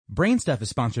Brainstuff is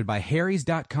sponsored by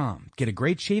Harrys.com. Get a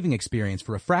great shaving experience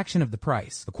for a fraction of the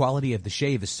price. The quality of the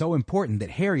shave is so important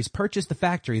that Harry's purchased the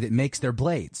factory that makes their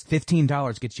blades.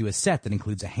 $15 gets you a set that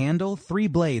includes a handle, 3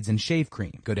 blades, and shave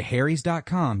cream. Go to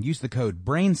Harrys.com, use the code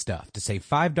BRAINSTUFF to save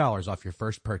 $5 off your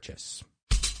first purchase.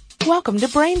 Welcome to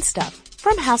Brainstuff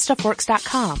from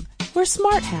HowStuffWorks.com, where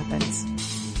smart happens.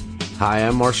 Hi,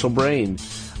 I'm Marshall Brain.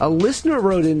 A listener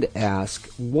wrote in to ask,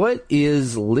 what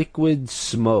is liquid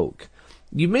smoke?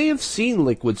 You may have seen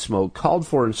liquid smoke called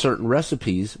for in certain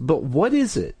recipes, but what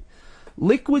is it?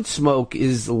 Liquid smoke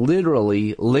is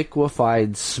literally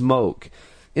liquefied smoke.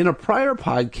 In a prior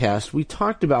podcast, we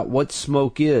talked about what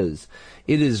smoke is.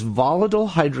 It is volatile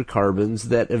hydrocarbons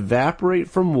that evaporate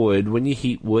from wood when you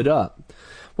heat wood up.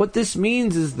 What this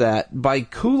means is that by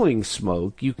cooling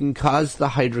smoke, you can cause the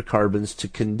hydrocarbons to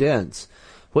condense.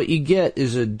 What you get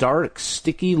is a dark,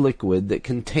 sticky liquid that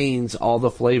contains all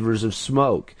the flavors of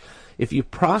smoke. If you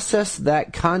process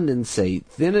that condensate,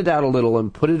 thin it out a little,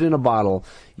 and put it in a bottle,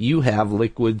 you have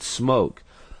liquid smoke.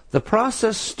 The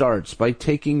process starts by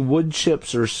taking wood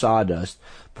chips or sawdust,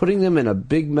 putting them in a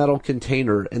big metal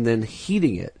container, and then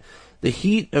heating it. The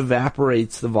heat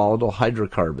evaporates the volatile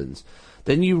hydrocarbons.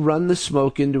 Then you run the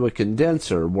smoke into a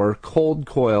condenser where cold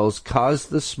coils cause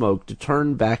the smoke to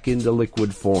turn back into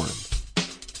liquid form.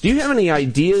 Do you have any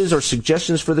ideas or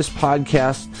suggestions for this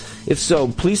podcast? If so,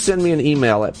 please send me an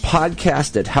email at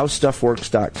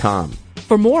podcast@howstuffworks.com.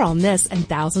 For more on this and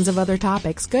thousands of other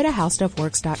topics, go to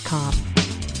HowStuffWorks.com.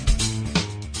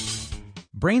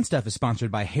 Brainstuff is sponsored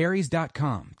by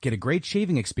Harrys.com. Get a great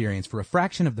shaving experience for a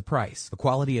fraction of the price. The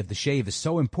quality of the shave is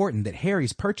so important that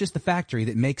Harry's purchased the factory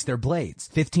that makes their blades.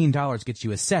 $15 gets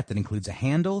you a set that includes a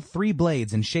handle, 3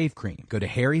 blades, and shave cream. Go to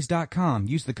Harrys.com,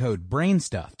 use the code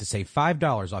BRAINSTUFF to save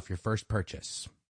 $5 off your first purchase.